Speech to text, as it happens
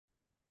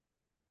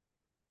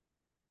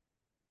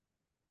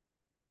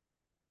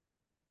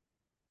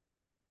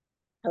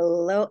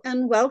Hello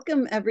and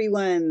welcome,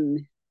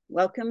 everyone.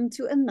 Welcome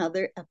to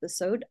another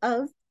episode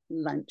of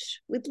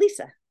Lunch with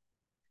Lisa.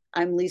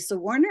 I'm Lisa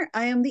Warner.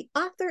 I am the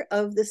author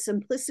of The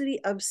Simplicity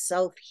of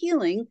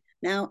Self-Healing,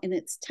 now in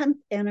its 10th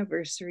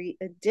anniversary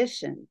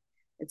edition.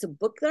 It's a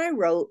book that I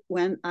wrote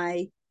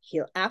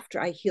after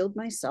I healed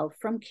myself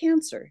from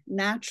cancer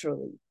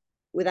naturally,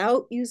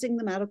 without using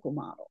the medical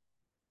model.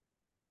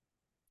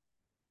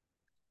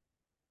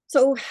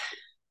 So,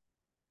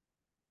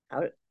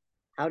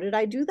 how did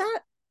I do that?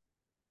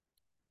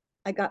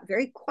 I got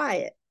very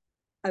quiet.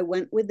 I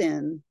went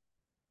within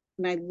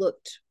and I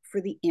looked for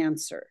the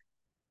answer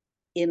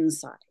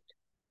inside.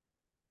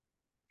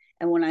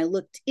 And when I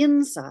looked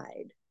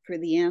inside for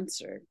the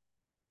answer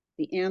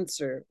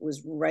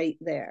was right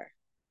there,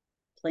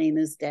 plain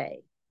as day.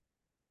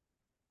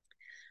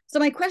 So,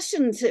 my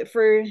question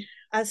for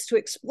us to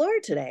explore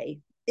today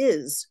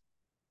is,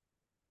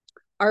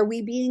 are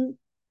we being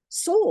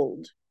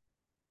sold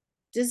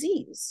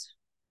disease?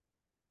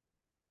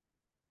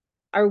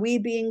 Are we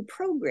being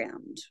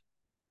programmed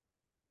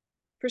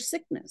for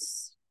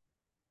sickness?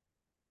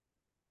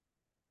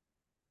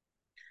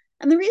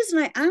 And the reason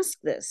I ask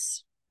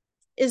this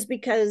is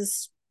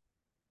because,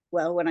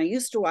 well, when I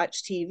used to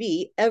watch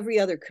TV, every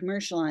other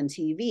commercial on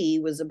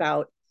TV was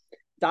about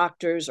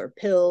doctors or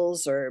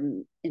pills or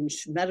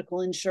medical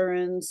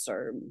insurance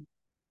or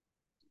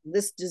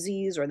this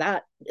disease or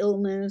that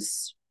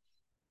illness.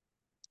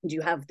 Do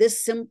you have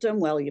this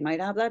symptom? Well, you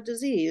might have that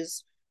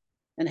disease.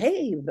 And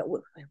hey,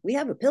 we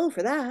have a pill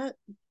for that.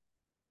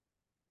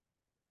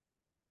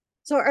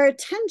 So our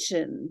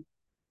attention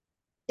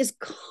is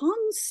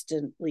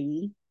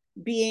constantly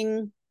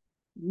being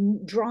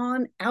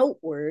drawn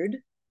outward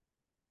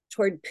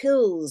toward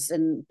pills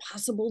and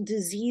possible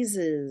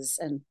diseases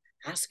and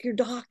ask your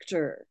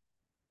doctor.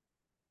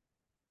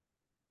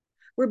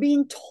 We're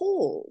being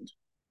told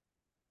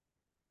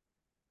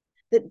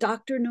that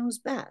doctor knows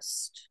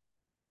best,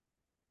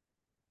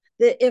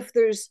 that if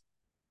there's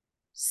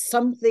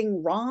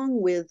something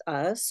wrong with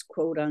us,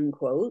 quote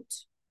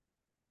unquote,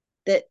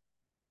 that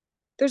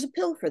there's a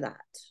pill for that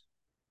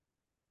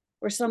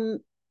or some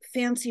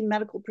fancy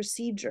medical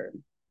procedure.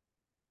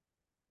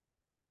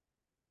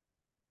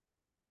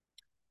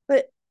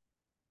 But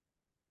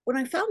when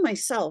I found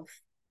myself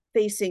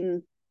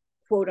facing,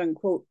 quote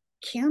unquote,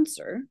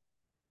 cancer,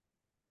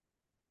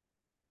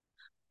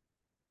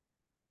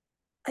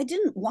 I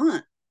didn't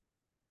want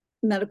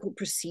medical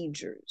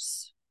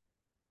procedures.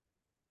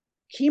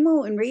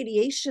 Chemo and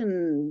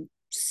radiation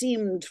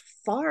seemed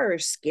far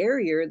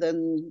scarier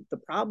than the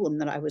problem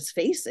that I was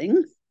facing,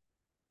 at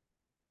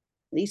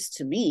least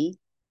to me.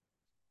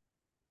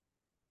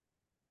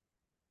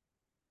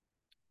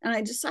 And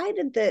I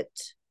decided that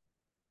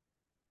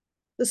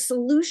the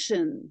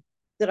solution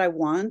that I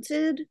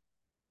wanted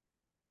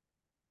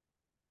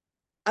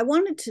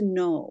to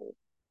know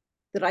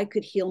that I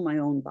could heal my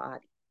own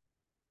body.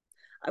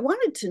 I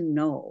wanted to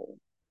know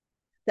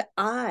that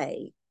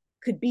I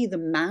could be the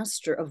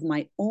master of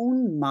my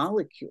own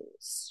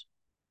molecules.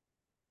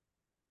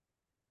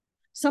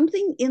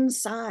 Something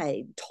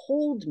inside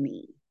told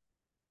me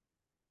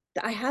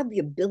that I had the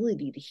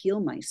ability to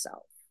heal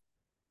myself.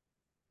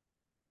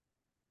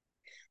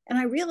 And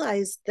I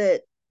realized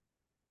that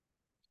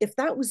if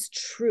that was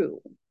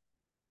true,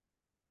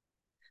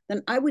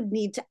 then I would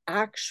need to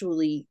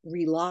actually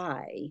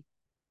rely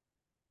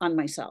on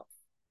myself.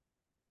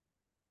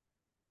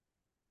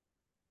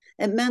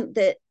 It meant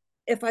that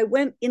if I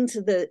went into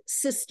the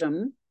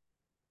system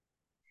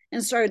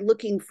and started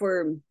looking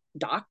for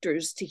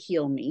doctors to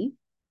heal me,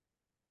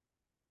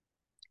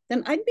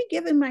 then I'd be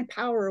giving my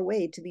power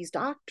away to these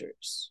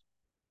doctors.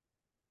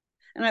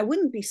 And I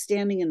wouldn't be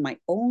standing in my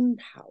own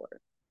power.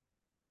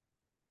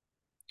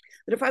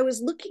 But if I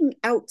was looking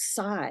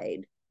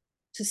outside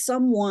to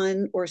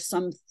someone or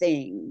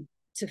something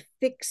to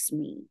fix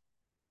me,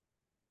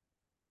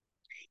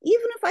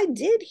 even if I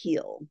did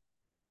heal,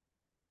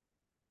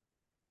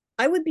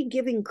 I would be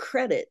giving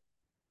credit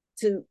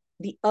to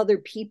the other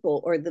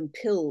people or the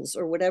pills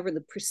or whatever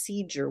the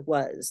procedure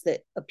was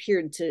that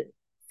appeared to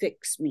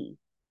fix me.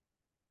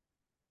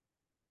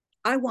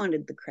 I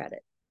wanted the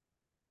credit.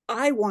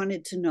 I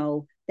wanted to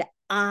know that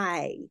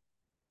I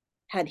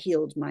had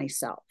healed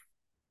myself.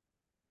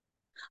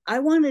 I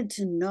wanted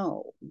to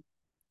know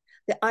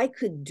that I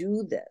could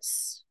do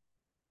this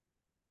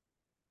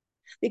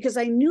because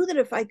I knew that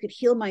if I could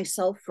heal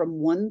myself from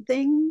one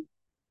thing,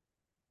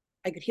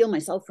 I could heal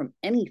myself from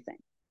anything.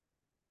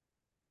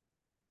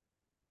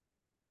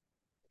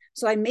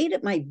 So I made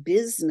it my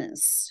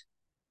business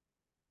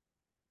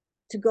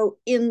to go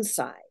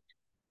inside.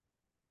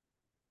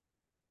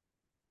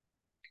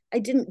 I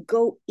didn't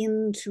go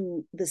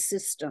into the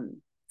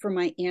system for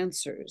my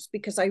answers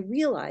because I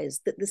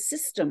realized that the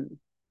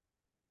system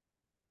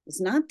is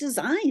not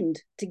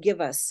designed to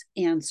give us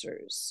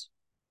answers.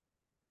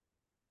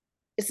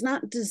 It's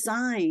not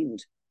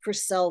designed for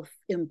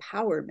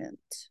self-empowerment.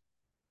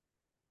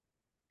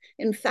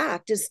 In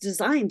fact, it's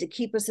designed to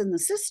keep us in the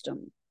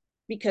system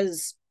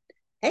because,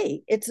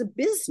 hey, it's a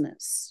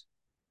business.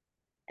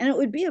 And it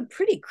would be a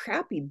pretty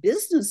crappy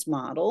business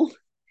model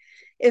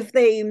If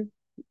they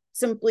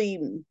simply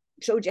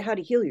showed you how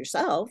to heal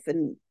yourself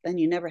and then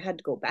you never had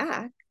to go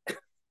back.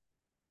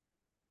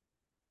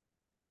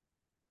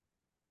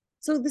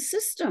 So the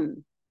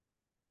system,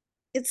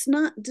 it's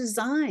not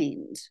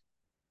designed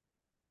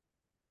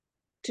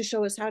to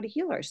show us how to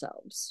heal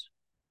ourselves.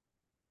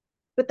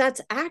 But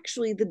that's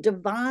actually the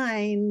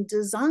divine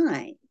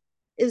design,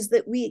 is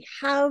that we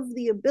have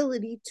the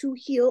ability to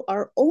heal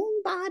our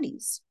own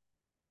bodies.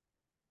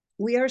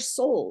 We are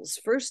souls,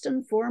 first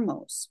and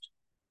foremost,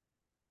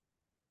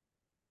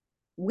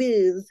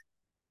 with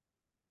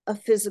a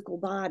physical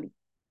body.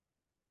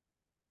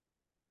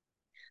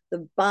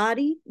 The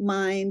body,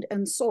 mind,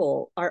 and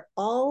soul are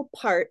all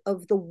part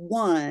of the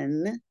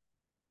one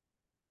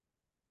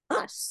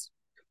us,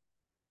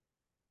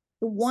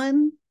 the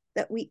one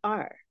that we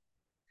are.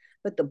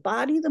 But the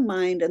body, the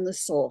mind, and the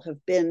soul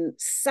have been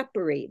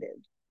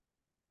separated.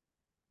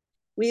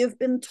 We have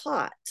been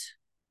taught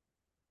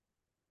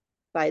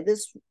by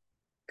this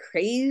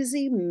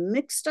crazy,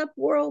 mixed up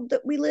world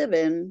that we live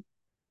in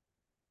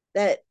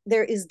that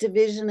there is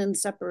division and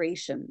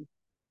separation.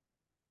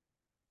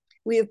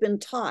 We have been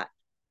taught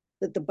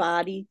that the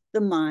body,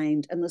 the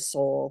mind, and the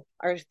soul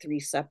are three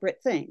separate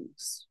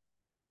things.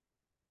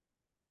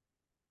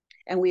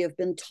 And we have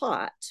been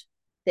taught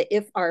that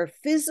if our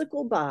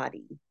physical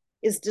body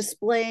is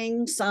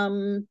displaying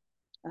some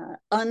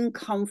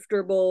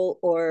uncomfortable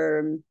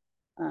or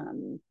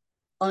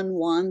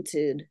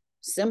unwanted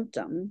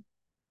symptom,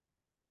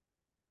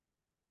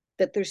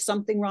 that there's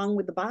something wrong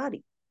with the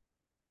body.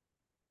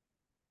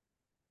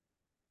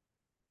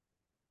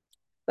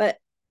 But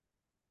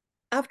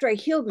after I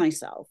healed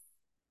myself,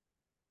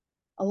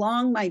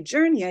 along my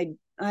journey,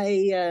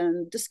 I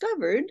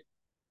discovered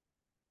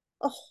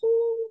a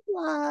whole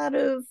lot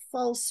of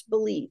false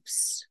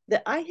beliefs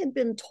that I had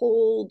been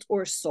told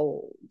or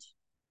sold.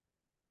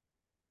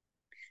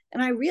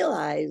 And I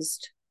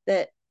realized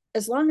that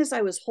as long as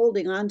I was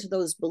holding on to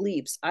those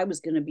beliefs, I was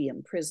going to be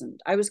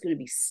imprisoned. I was going to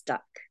be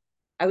stuck.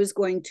 I was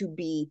going to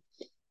be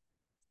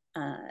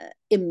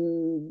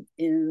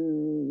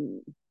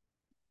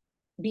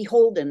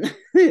beholden,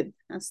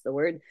 that's the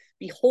word,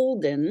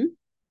 beholden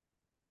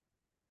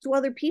to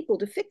other people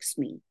to fix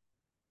me.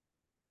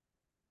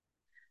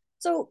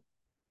 So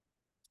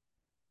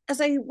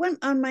as I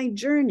went on my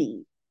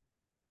journey,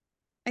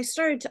 I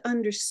started to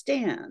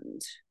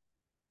understand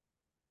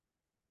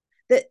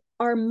that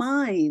our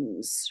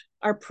minds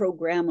are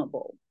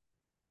programmable.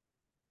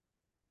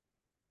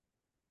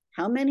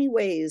 How many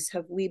ways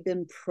have we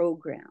been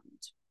programmed?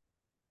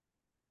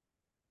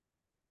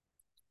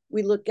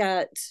 We look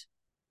at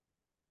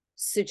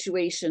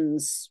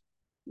situations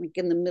like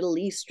in the Middle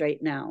East right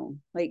now,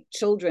 like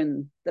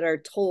children that are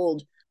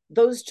told,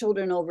 those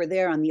children over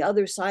there on the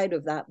other side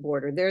of that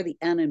border, they're the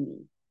enemy.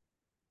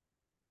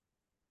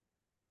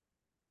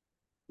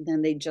 And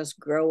then they just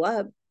grow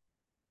up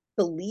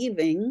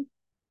believing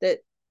that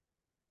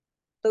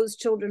those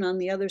children on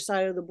the other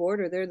side of the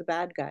border, they're the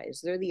bad guys,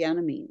 they're the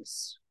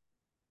enemies.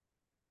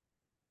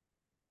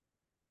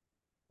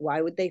 Why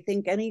would they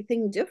think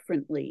anything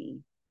differently?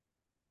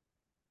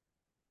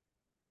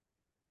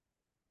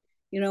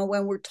 You know,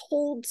 when we're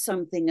told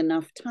something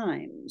enough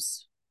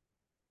times,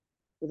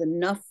 with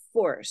enough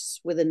force,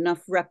 with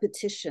enough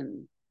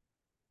repetition,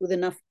 with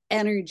enough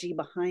energy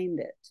behind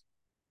it,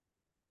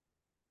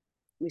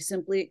 we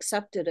simply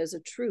accept it as a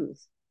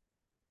truth.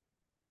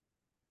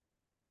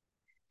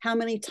 How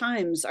many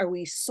times are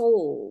we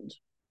sold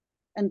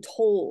and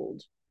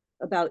told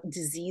about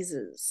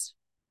diseases?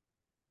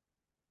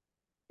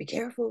 Be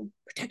careful,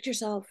 protect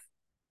yourself.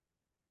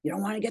 You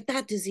don't want to get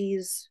that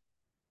disease.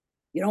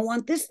 You don't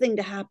want this thing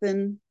to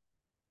happen.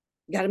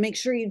 You got to make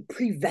sure you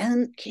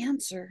prevent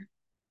cancer.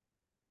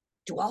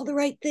 Do all the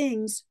right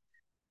things.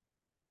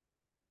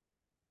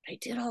 I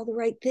did all the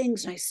right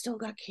things and I still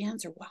got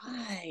cancer.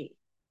 Why?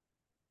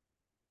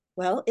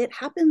 Well, it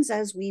happens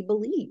as we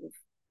believe.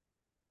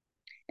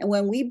 And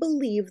when we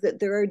believe that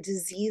there are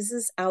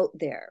diseases out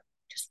there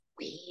just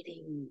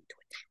waiting to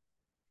attack,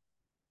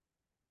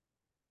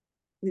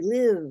 we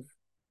live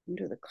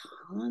under the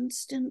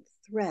constant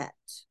threat.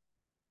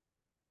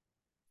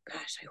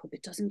 Gosh, I hope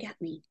it doesn't get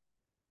me.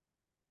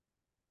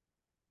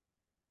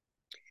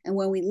 And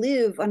when we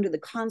live under the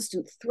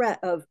constant threat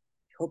of,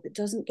 I hope it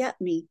doesn't get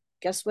me,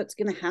 guess what's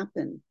going to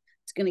happen?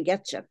 It's going to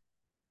get you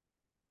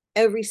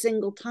every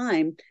single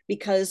time,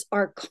 because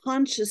our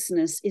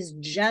consciousness is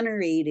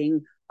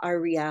generating our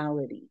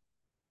reality.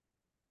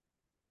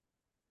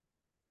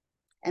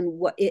 And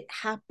what it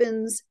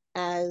happens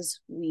as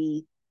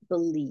we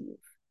believe.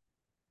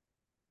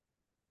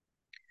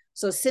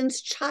 So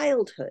since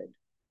childhood,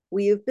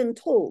 we have been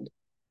told,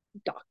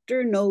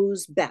 doctor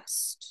knows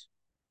best.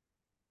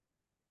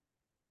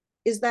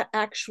 Is that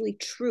actually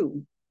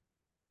true?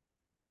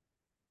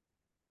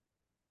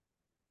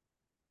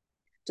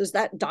 Does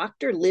that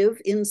doctor live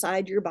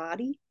inside your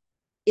body,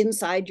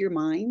 inside your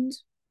mind?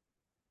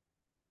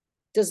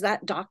 Does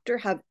that doctor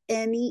have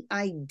any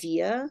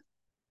idea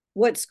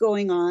what's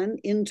going on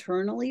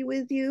internally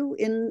with you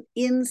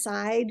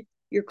inside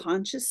your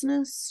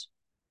consciousness?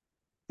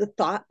 the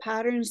thought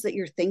patterns that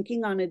you're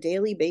thinking on a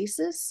daily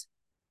basis.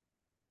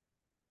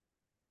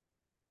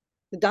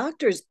 The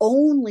doctor's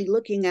only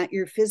looking at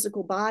your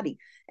physical body.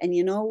 And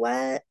you know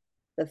what?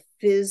 The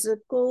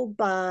physical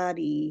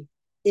body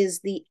is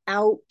the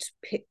out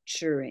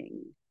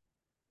picturing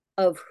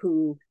of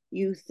who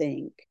you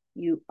think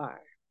you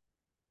are.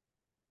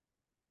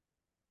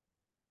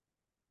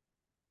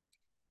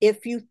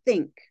 If you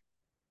think,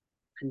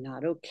 I'm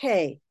not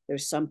okay,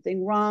 there's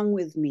something wrong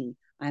with me,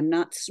 I'm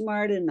not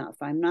smart enough,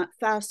 I'm not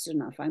fast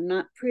enough, I'm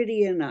not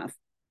pretty enough,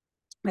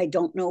 I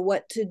don't know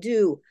what to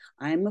do,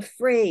 I'm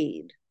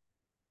afraid.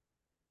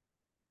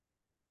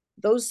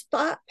 Those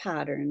thought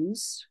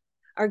patterns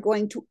are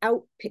going to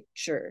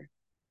outpicture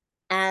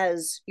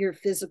as your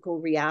physical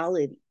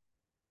reality.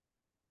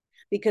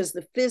 Because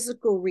the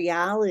physical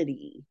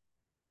reality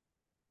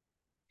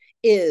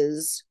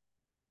is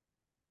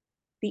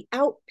the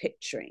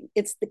outpicturing.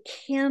 It's the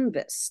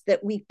canvas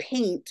that we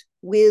paint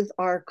with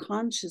our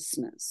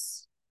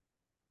consciousness.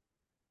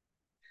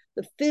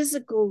 The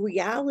physical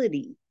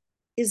reality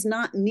is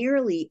not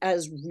nearly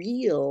as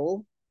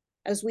real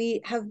as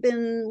we have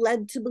been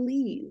led to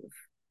believe.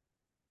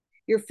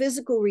 Your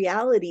physical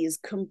reality is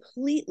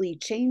completely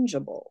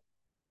changeable,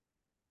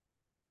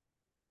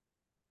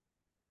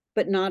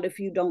 but not if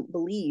you don't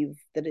believe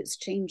that it's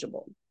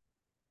changeable.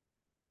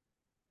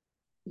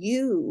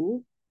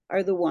 You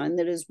are the one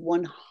that is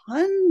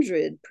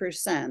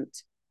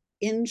 100%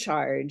 in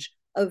charge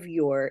of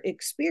your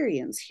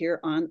experience here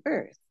on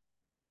earth.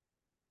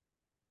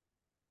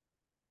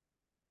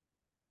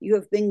 You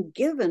have been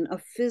given a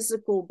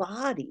physical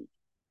body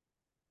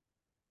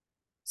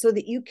so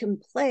that you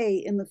can play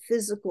in the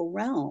physical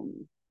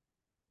realm.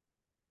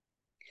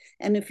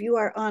 And if you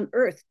are on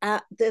earth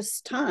at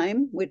this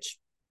time, which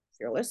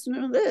if you're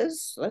listening to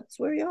this, that's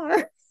where you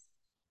are.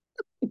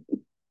 If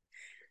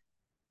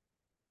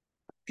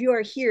you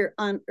are here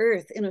on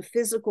earth in a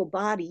physical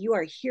body, you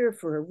are here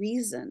for a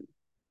reason.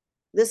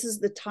 This is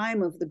the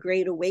time of the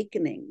Great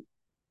Awakening.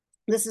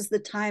 This is the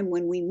time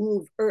when we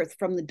move earth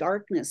from the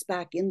darkness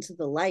back into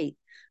the light.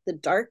 The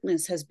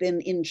darkness has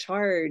been in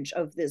charge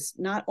of this,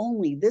 not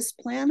only this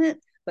planet,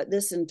 but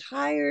this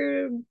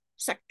entire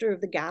sector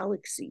of the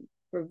galaxy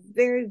for a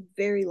very,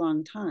 very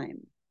long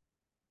time.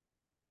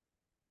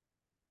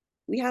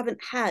 We haven't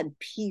had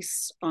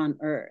peace on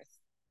earth.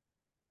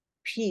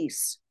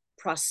 Peace,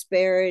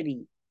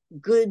 prosperity,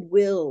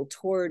 goodwill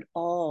toward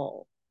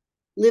all,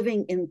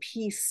 living in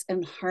peace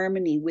and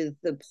harmony with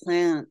the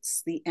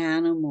plants, the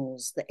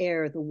animals, the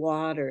air, the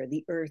water,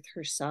 the earth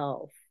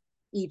herself,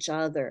 each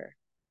other.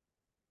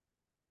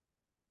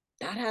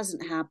 That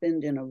hasn't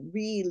happened in a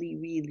really,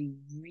 really,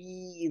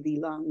 really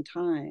long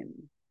time.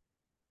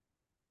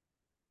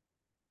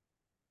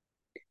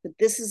 But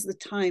this is the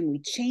time we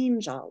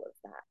change all of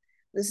that.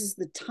 This is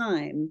the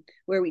time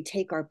where we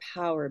take our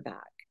power back.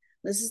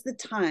 This is the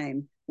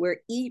time where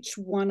each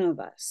one of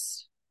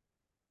us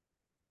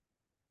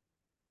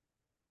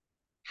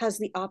has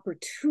the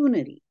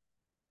opportunity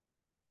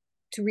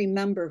to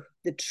remember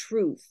the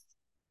truth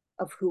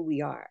of who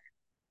we are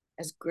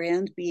as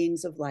grand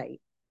beings of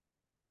light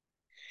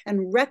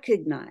and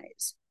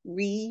recognize,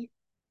 recognize,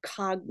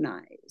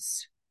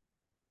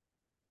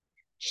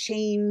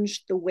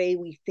 change the way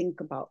we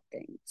think about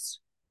things.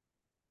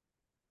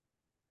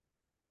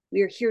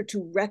 We are here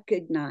to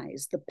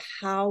recognize the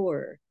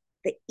power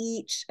that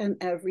each and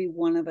every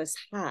one of us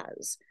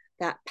has.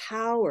 That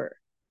power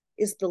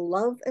is the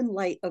love and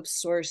light of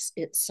Source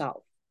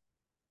itself,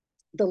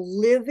 the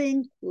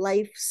living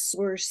life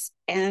source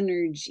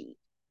energy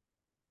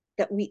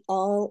that we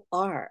all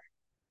are.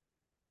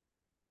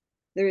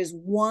 There is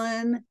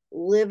one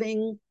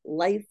living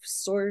life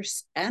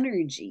source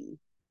energy.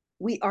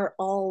 We are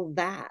all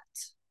that.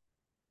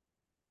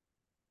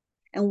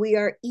 And we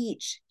are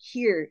each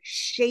here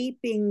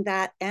shaping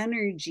that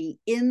energy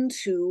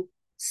into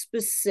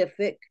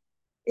specific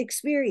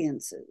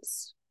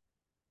experiences.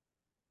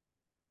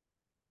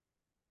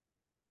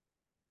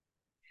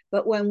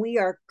 But when we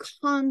are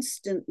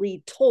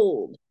constantly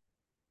told,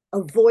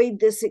 avoid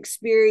this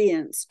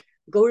experience,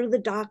 go to the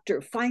doctor,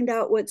 find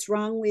out what's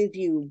wrong with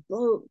you,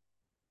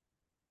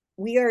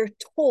 we are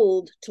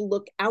told to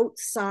look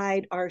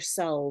outside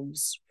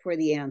ourselves for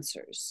the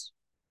answers.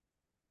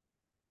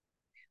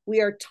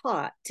 We are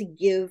taught to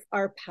give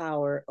our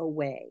power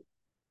away.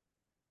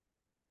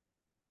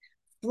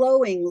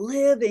 Flowing,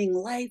 living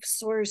life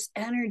source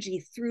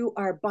energy through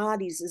our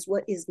bodies is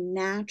what is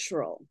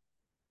natural.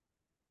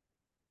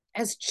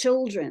 As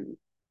children,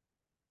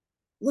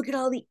 look at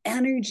all the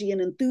energy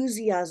and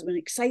enthusiasm and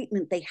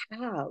excitement they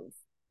have.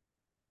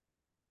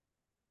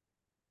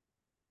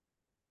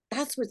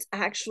 That's what's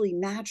actually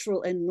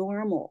natural and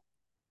normal.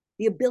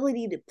 The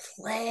ability to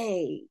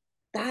play,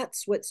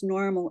 that's what's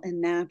normal and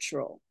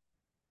natural.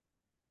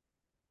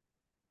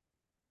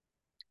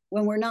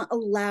 When we're not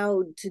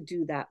allowed to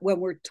do that, when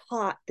we're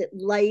taught that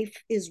life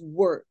is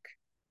work,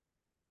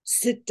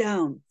 sit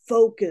down,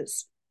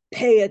 focus,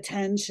 pay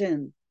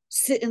attention,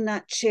 sit in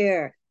that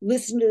chair,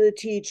 listen to the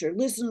teacher,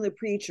 listen to the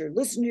preacher,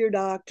 listen to your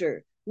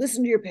doctor,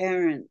 listen to your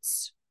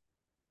parents.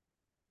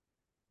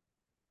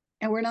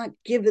 And we're not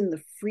given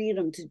the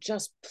freedom to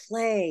just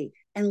play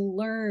and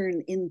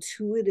learn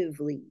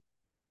intuitively.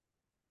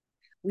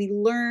 We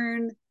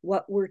learn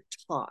what we're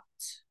taught.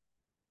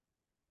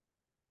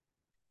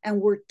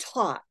 And we're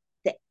taught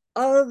that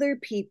other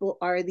people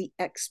are the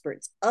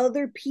experts,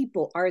 other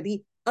people are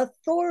the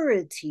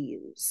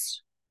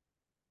authorities.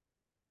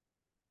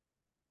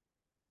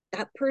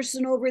 That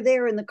person over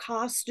there in the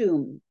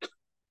costume,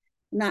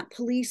 not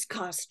police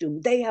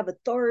costume, they have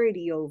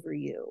authority over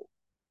you.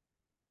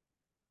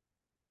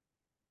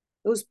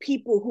 Those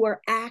people who are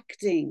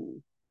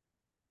acting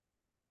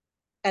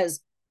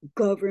as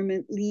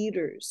government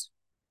leaders,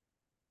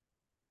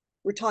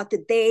 we're taught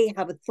that they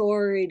have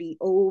authority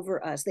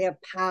over us, they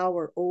have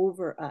power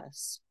over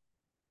us.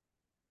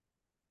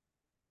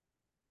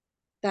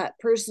 That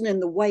person in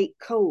the white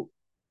coat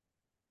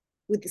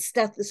with the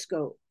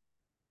stethoscope,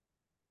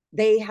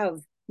 they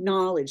have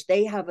knowledge,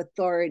 they have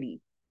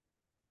authority,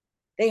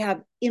 they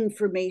have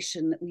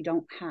information that we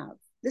don't have.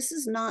 This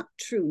is not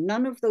true.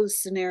 None of those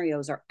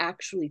scenarios are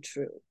actually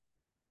true.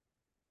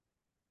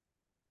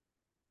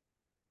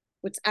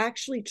 What's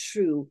actually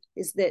true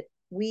is that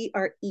we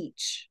are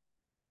each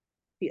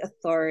the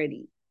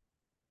authority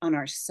on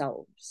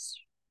ourselves.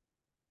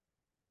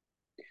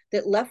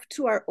 That left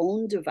to our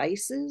own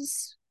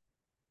devices,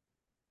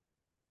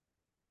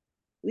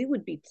 we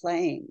would be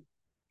playing.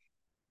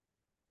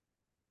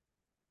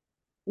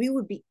 We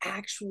would be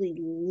actually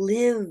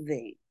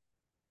living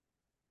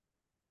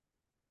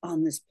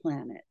on this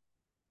planet.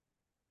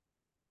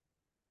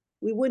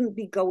 We wouldn't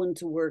be going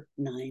to work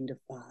 9 to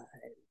 5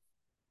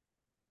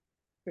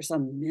 for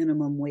some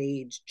minimum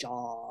wage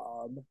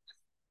job.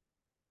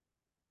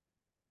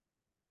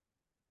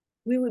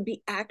 We would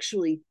be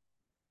actually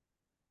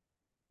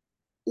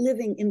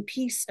living in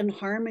peace and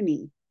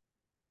harmony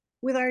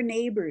with our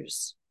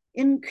neighbors,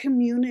 in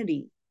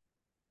community.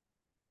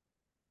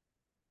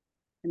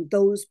 And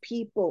those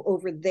people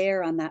over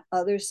there on that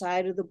other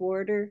side of the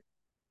border,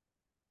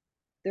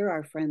 they're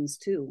our friends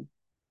too.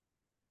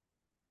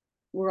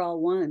 We're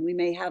all one. We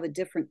may have a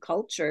different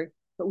culture,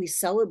 but we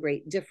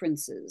celebrate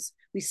differences.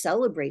 We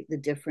celebrate the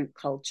different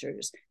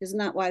cultures. Isn't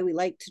that why we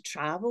like to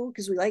travel?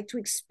 Because we like to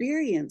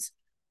experience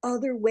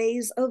other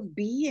ways of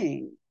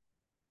being,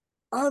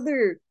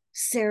 other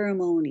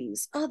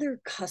ceremonies,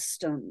 other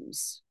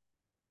customs,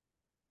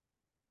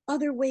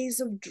 other ways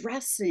of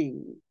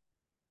dressing,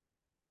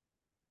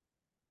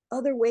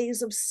 other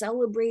ways of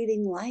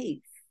celebrating life.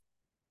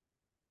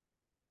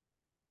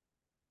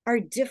 Our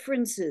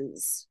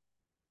differences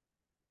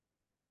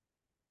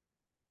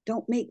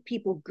don't make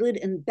people good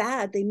and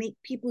bad. They make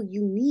people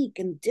unique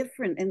and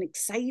different and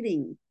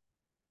exciting.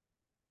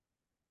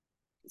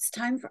 It's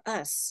time for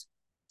us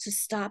to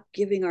stop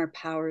giving our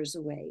powers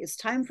away. It's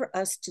time for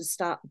us to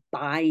stop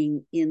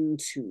buying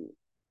into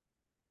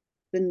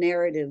the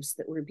narratives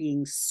that we're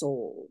being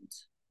sold.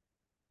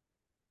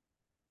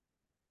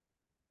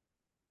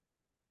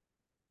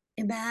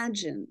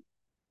 Imagine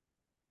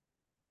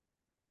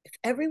if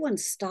everyone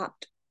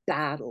stopped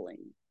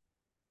battling,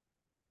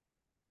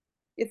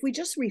 if we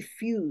just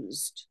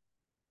refused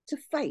to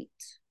fight,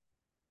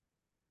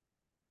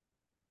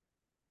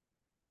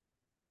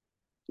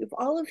 if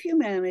all of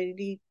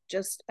humanity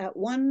just at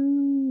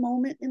one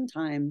moment in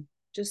time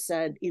just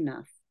said,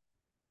 enough,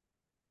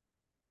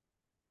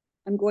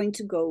 I'm going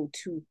to go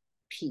to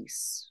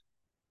peace.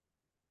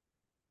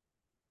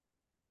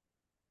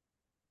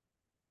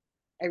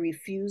 I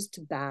refuse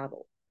to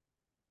battle.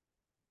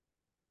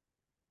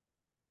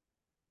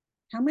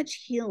 How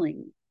much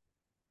healing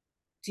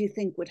do you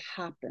think would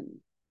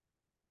happen?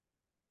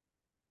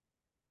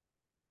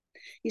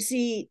 You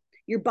see,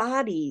 your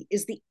body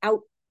is the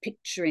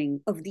outpicturing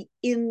of the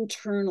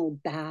internal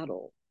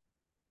battle.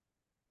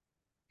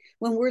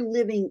 When we're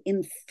living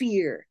in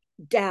fear,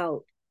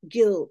 doubt,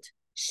 guilt,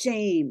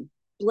 shame,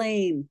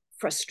 blame,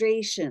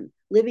 frustration,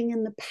 living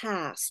in the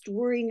past,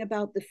 worrying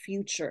about the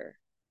future,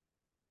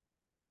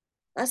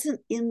 that's an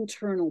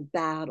internal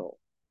battle.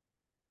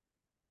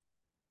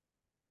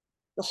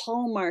 The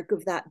hallmark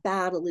of that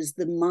battle is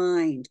the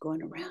mind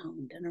going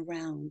around and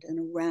around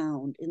and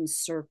around in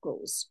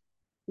circles,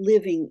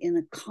 living in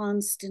a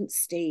constant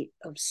state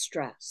of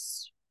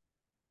stress.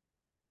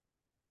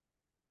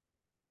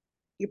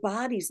 Your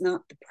body's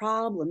not the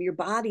problem. Your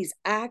body's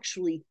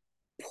actually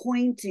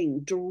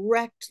pointing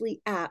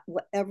directly at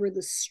whatever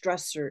the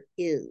stressor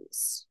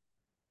is.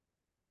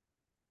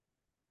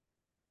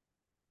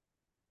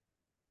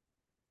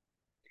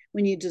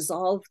 When you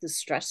dissolve the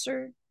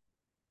stressor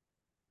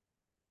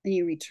and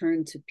you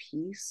return to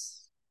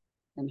peace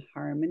and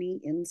harmony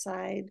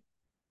inside,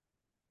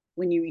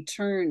 when you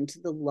return to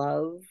the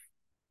love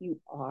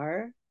you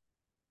are,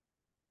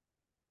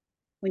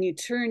 when you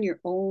turn your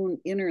own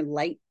inner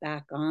light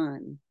back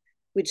on,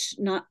 which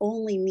not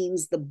only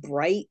means the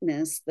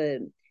brightness,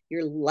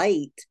 your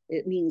light,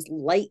 it means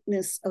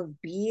lightness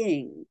of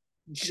being,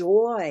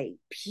 joy,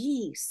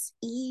 peace,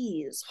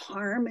 ease,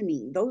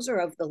 harmony. Those are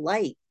of the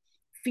light.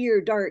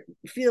 Fear,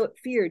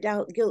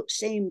 doubt, guilt,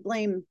 shame,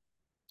 blame,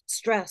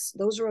 stress.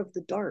 Those are of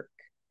the dark.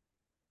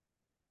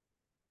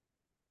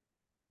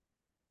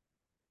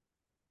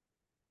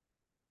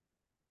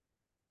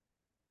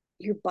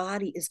 Your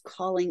body is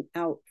calling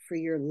out for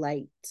your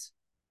light.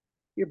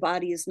 Your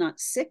body is not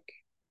sick.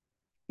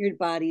 Your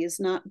body is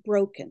not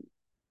broken.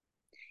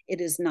 It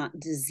is not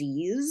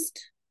diseased.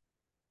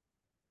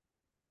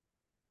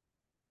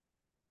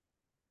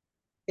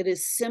 It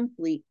is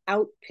simply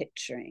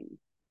outpicturing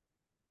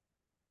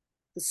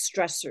the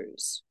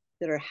stressors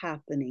that are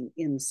happening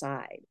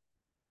inside,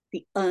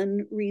 the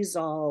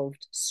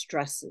unresolved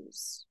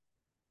stresses.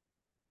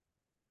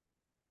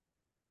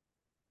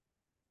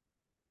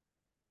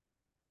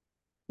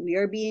 We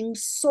are being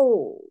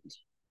sold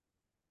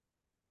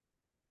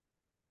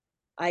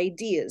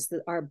ideas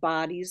that our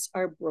bodies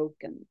are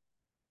broken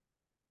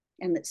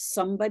and that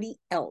somebody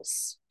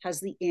else has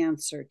the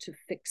answer to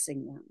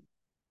fixing them.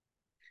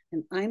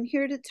 And I'm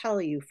here to tell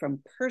you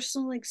from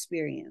personal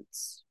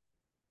experience,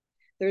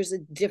 there's a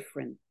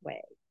different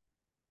way.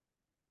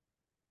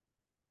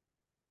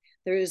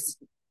 There is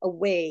a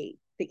way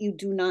that you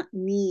do not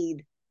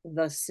need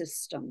the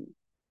system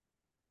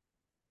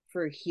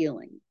for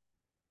healing.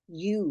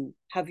 You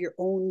have your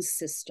own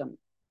system,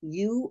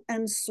 you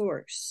and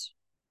source,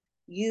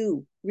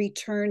 you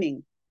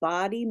returning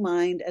body,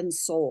 mind, and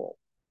soul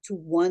to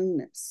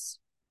oneness,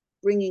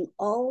 bringing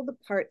all the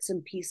parts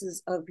and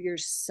pieces of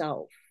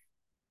yourself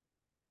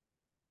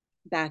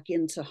back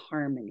into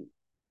harmony.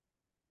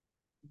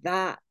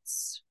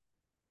 That's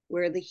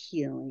where the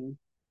healing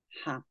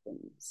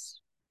happens.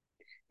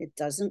 It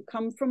doesn't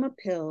come from a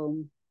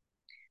pill.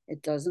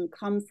 It doesn't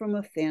come from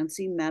a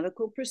fancy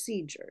medical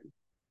procedure.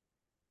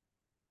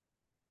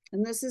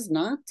 And this is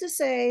not to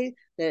say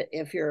that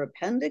if your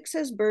appendix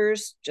has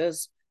burst,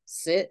 just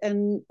sit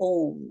and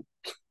om,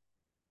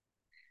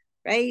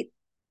 right?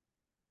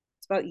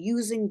 It's about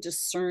using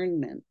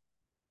discernment.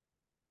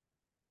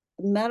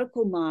 The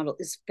medical model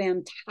is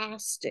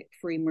fantastic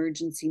for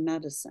emergency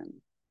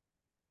medicine.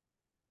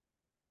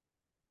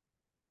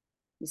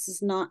 This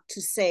is not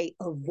to say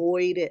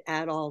avoid it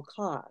at all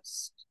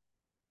costs.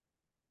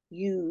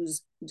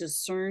 Use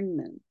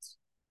discernment.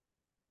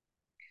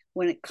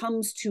 When it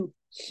comes to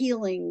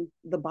healing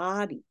the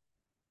body,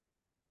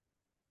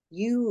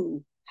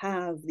 you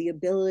have the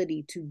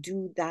ability to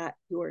do that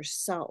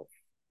yourself.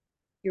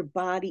 Your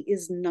body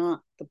is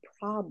not the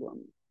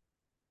problem.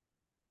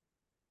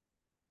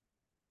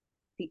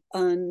 The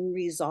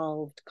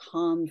unresolved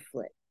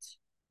conflict,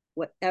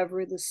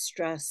 whatever the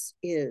stress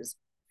is,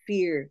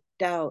 fear,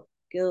 doubt,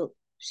 guilt,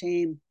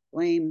 shame,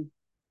 blame,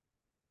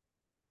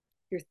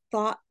 your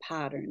thought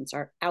patterns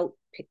are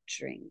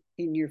outpicturing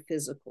in your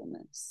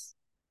physicalness.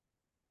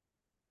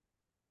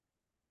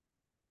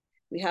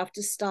 We have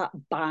to stop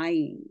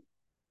buying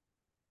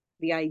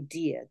the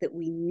idea that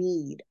we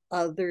need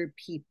other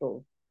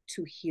people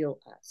to heal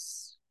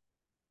us.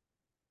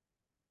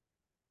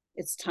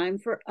 It's time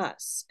for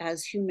us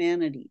as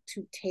humanity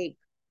to take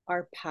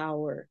our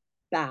power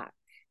back.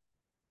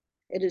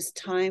 It is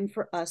time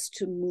for us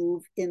to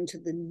move into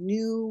the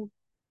new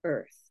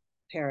earth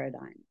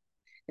paradigm.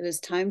 It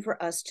is time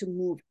for us to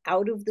move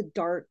out of the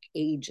dark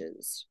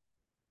ages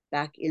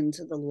back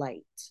into the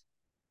light.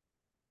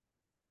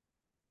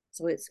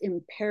 So it's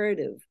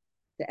imperative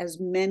that as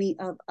many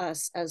of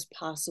us as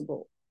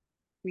possible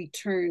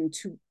return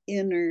to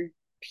inner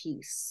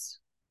peace,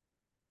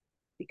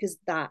 because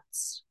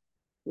that's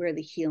where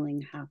the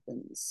healing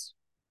happens.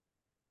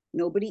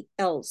 Nobody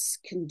else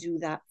can do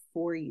that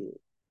for you.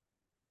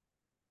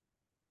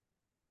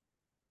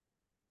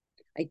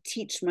 I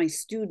teach my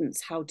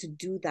students how to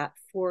do that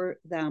for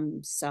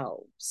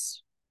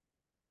themselves.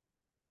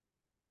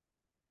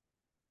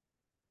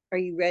 Are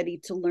you ready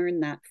to learn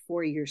that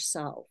for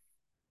yourself?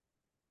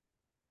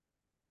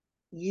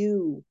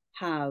 You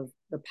have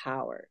the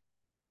power.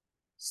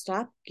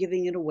 Stop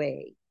giving it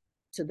away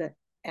to the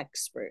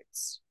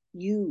experts.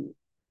 You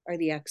are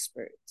the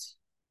experts.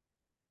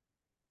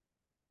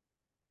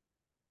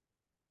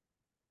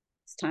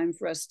 It's time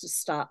for us to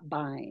stop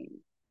buying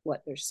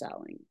what they're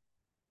selling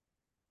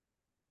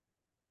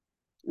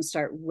and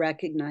start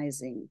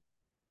recognizing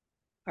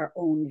our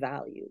own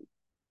value,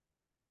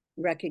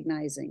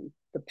 recognizing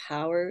the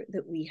power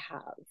that we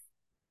have.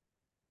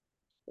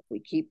 If we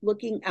keep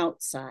looking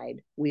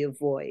outside, we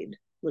avoid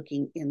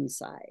looking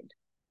inside.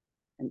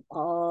 And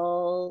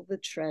all the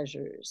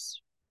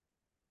treasures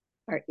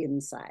are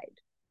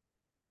inside.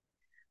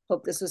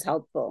 Hope this was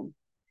helpful.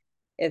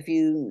 If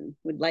you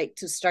would like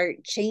to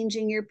start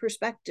changing your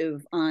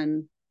perspective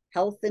on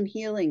health and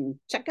healing,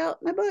 check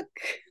out my book,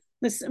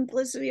 The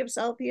Simplicity of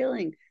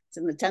Self-Healing. It's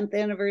in the 10th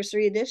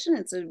anniversary edition.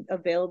 It's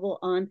available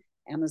on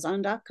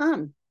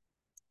Amazon.com. If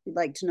you'd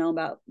like to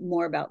know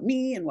more about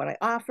me and what I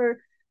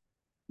offer,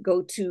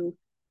 go to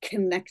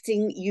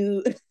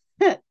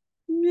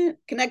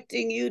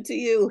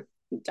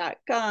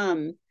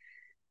connectingyoutoyou.com.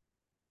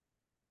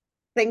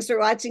 Thanks for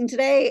watching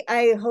today.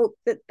 I hope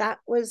that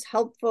was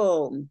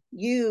helpful.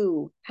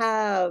 You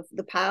have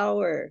the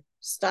power.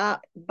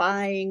 Stop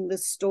buying the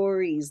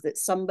stories that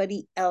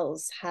somebody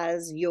else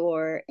has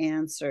your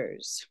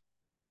answers.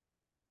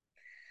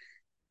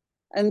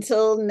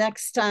 Until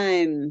next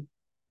time,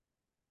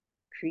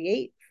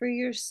 create for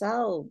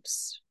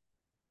yourselves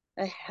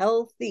a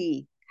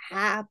healthy,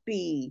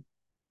 happy,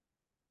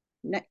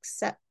 next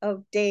set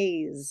of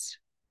days.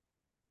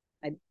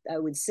 I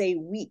would say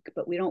week,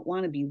 but we don't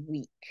want to be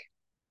weak.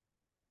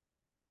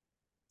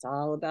 It's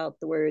all about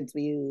the words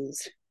we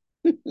use.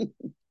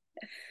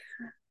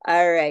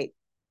 All right.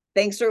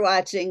 Thanks for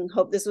watching.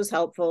 Hope this was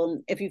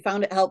helpful. If you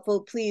found it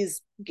helpful,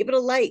 please give it a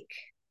like.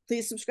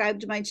 Please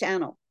subscribe to my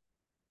channel.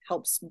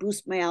 Helps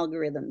boost my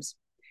algorithms.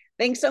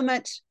 Thanks so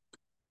much.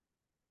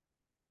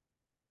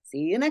 See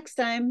you next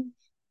time.